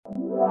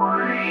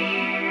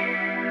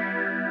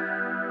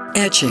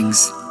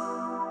Etchings,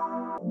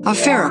 a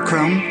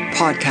Ferrochrome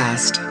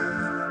podcast.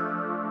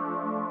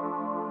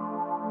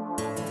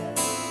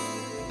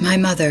 My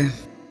mother.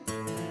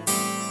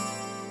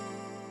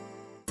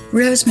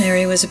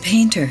 Rosemary was a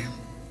painter,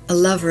 a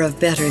lover of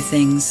better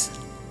things,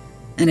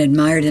 an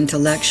admired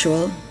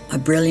intellectual, a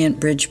brilliant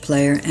bridge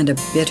player, and a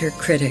bitter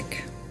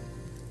critic.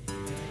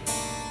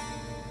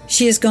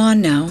 She is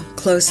gone now,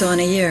 close on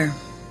a year.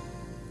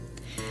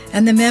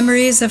 And the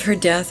memories of her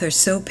death are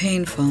so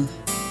painful,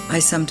 I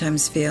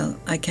sometimes feel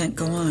I can't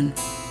go on.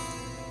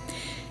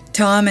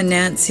 Tom and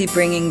Nancy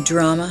bringing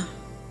drama,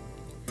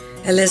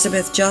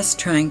 Elizabeth just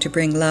trying to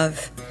bring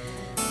love,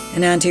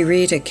 and Auntie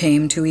Rita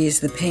came to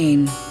ease the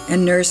pain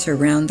and nurse her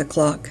round the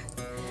clock,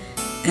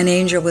 an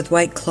angel with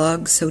white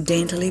clogs so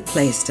daintily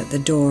placed at the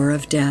door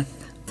of death.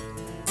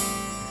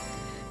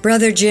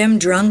 Brother Jim,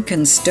 drunk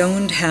and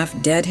stoned,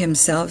 half dead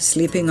himself,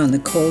 sleeping on the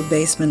cold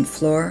basement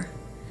floor.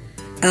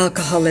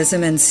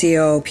 Alcoholism and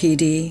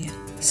COPD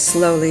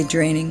slowly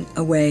draining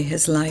away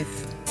his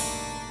life.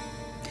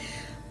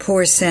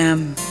 Poor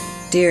Sam,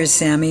 dear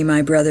Sammy,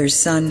 my brother's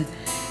son,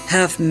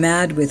 half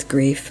mad with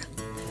grief,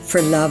 for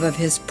love of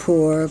his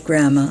poor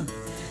grandma,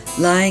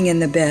 lying in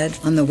the bed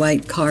on the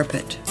white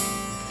carpet.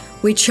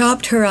 We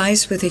chopped her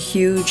ice with a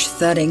huge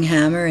thudding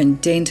hammer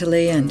and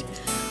daintily and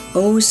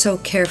oh so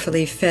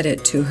carefully fed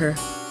it to her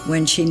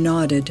when she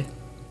nodded.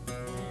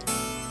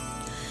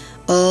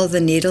 All the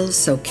needles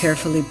so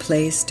carefully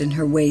placed in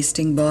her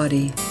wasting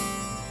body.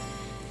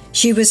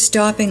 She was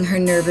stopping her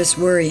nervous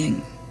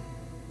worrying.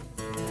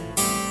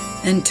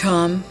 And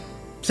Tom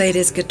played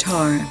his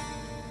guitar.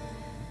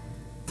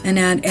 And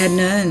Aunt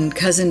Edna and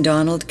Cousin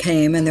Donald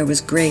came, and there was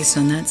grace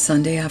on that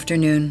Sunday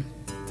afternoon.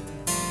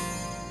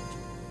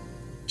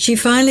 She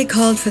finally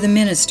called for the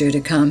minister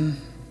to come,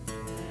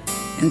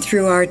 and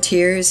through our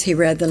tears he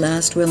read the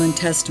last will and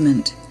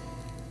testament,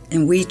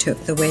 and we took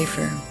the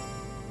wafer.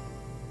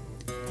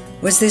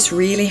 Was this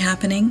really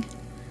happening?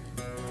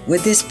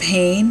 Would this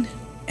pain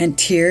and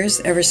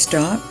tears ever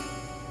stop?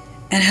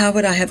 And how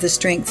would I have the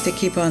strength to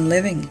keep on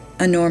living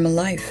a normal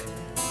life?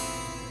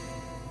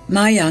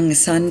 My young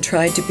son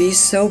tried to be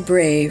so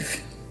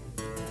brave,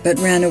 but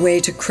ran away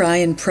to cry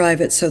in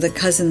private so the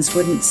cousins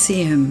wouldn't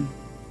see him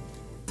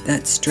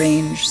that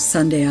strange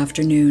Sunday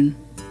afternoon.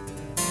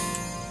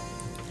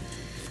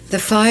 The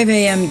 5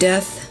 a.m.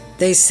 death,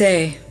 they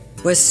say,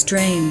 was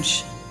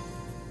strange.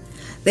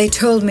 They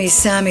told me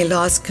Sammy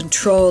lost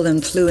control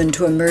and flew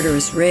into a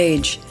murderous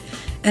rage,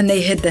 and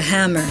they hid the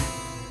hammer,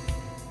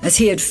 as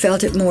he had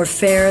felt it more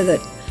fair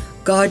that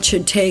God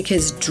should take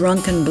his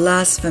drunken,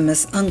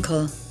 blasphemous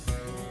uncle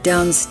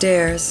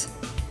downstairs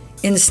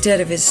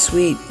instead of his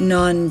sweet,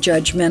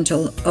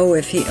 non-judgmental, oh,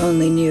 if he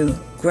only knew,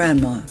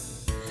 grandma.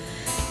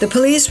 The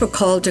police were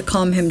called to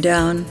calm him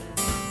down,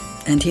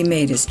 and he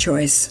made his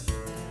choice.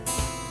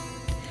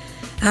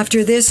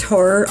 After this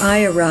horror,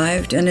 I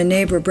arrived, and a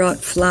neighbor brought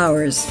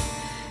flowers,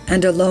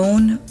 and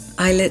alone,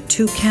 I lit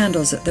 2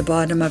 candles at the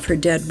bottom of her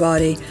dead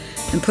body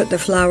and put the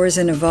flowers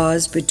in a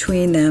vase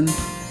between them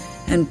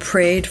and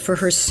prayed for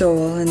her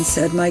soul and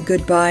said my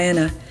goodbye in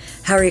a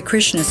Hare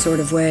Krishna sort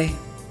of way.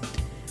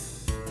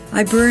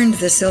 I burned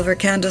the silver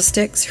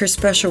candlesticks, her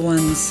special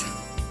ones,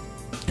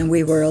 and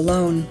we were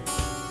alone.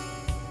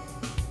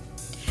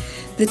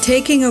 The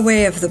taking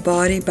away of the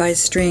body by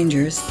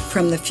strangers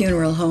from the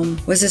funeral home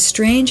was a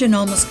strange and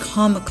almost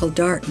comical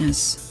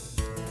darkness.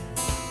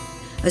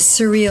 A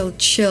surreal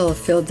chill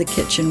filled the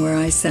kitchen where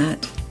I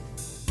sat.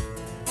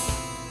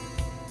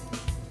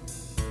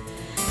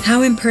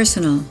 How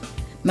impersonal,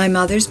 my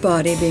mother's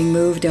body being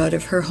moved out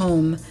of her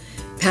home,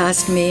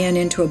 past me and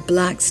into a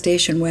black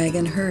station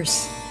wagon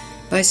hearse,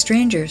 by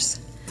strangers.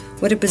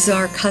 What a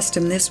bizarre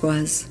custom this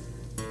was.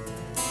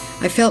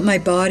 I felt my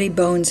body,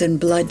 bones,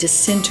 and blood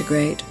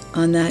disintegrate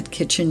on that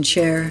kitchen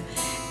chair,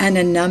 and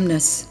a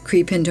numbness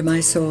creep into my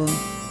soul.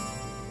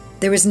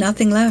 There was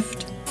nothing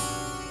left.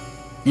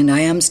 And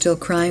I am still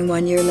crying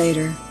 1 year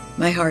later,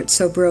 my heart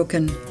so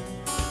broken.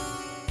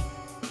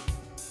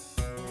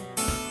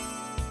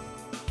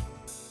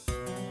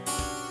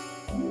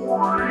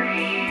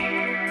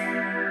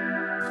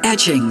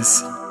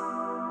 Etchings,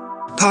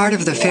 part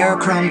of the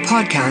Ferrochrome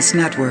Podcast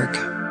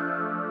Network.